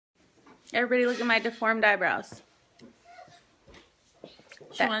Everybody look at my deformed eyebrows.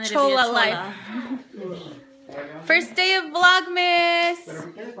 She That chola life. First day of Vlogmas.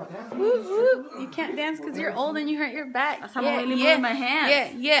 Woo, woo. You can't dance because you're old and you hurt your back. I'm only moving my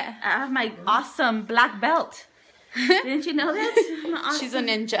hands. Yeah. I have my awesome black belt. Didn't you know that? Awesome. She's a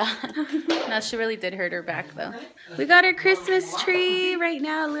ninja. No, she really did hurt her back though. We got our Christmas tree right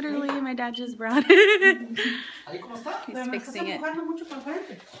now. Literally, my dad just brought it. He's fixing it.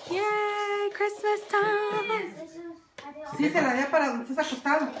 Yay, Christmas time. Sí, se la da para donde estás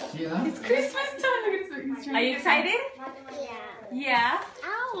acostado. It's Christmas time. Are you excited? Yeah.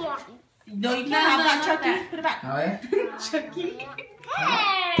 No, you can't have that, Chucky. Put it back. A ver. Chucky.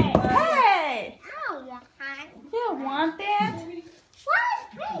 Hey! You don't want that?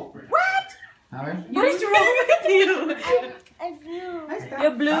 What? A ver. What's wrong with you? Ahí está.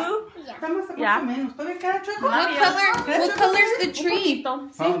 You're blue? Estamos más o menos. ¿Todavía queda chueco? What color's the tree?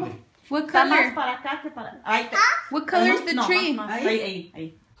 ¿Dónde? What Está más color? para acá que para... Ahí está. What color's the No, tree? más.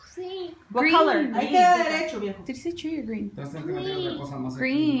 Ahí. What Green. color? Ahí queda derecho, viejo. Did you say tree or green? Entonces tengo que meter otra cosa más aquí,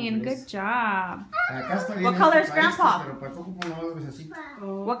 Green. ¿no ves? Good job. Acá está bien. What color is este, Grandpa? Pero para poco no lo necesito.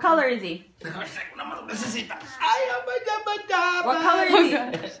 What color is he? Déjame sacar una mano, necesita. What color is he?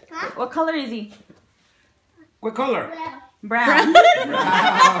 What color is he? What color? Brown.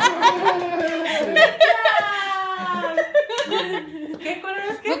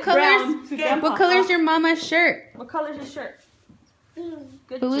 What color's your mama's shirt? What color's your shirt?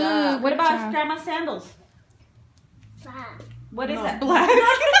 Good Blue, job. What good about job. Grandma's sandals? What is that? Black.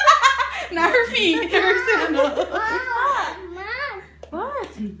 Not her feet. Her sandals. What?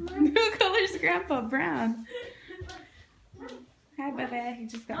 What color's Grandpa? Brown. Hi, baby. He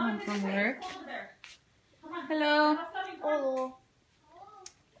just got home from work. Hello. I'm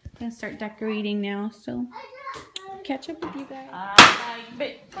gonna start decorating now, so catch up with you guys.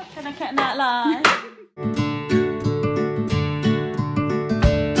 What can I cat not lie?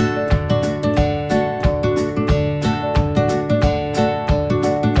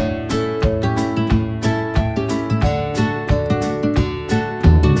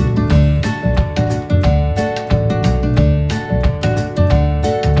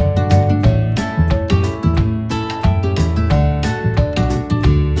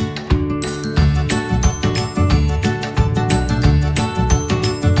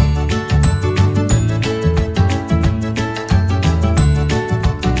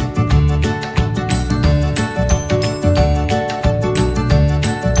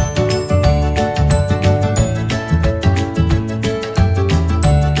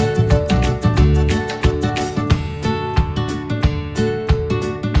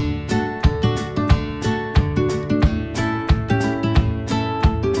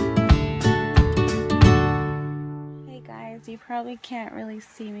 You probably can't really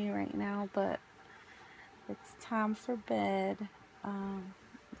see me right now, but it's time for bed.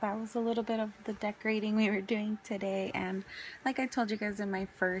 That was a little bit of the decorating we were doing today, and like I told you guys in my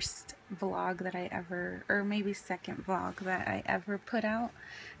first vlog that I ever, or maybe second vlog that I ever put out,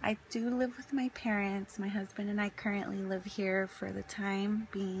 I do live with my parents. My husband and I currently live here for the time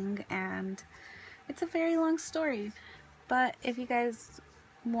being, and it's a very long story. But if you guys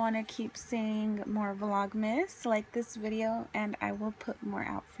want to keep seeing more Vlogmas like this video, and I will put more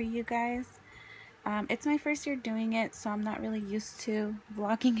out for you guys. It's my first year doing it, so I'm not really used to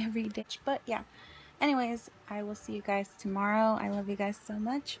vlogging every day, but yeah. Anyways, I will see you guys tomorrow. I love you guys so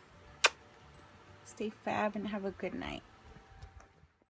much. Stay fab and have a good night.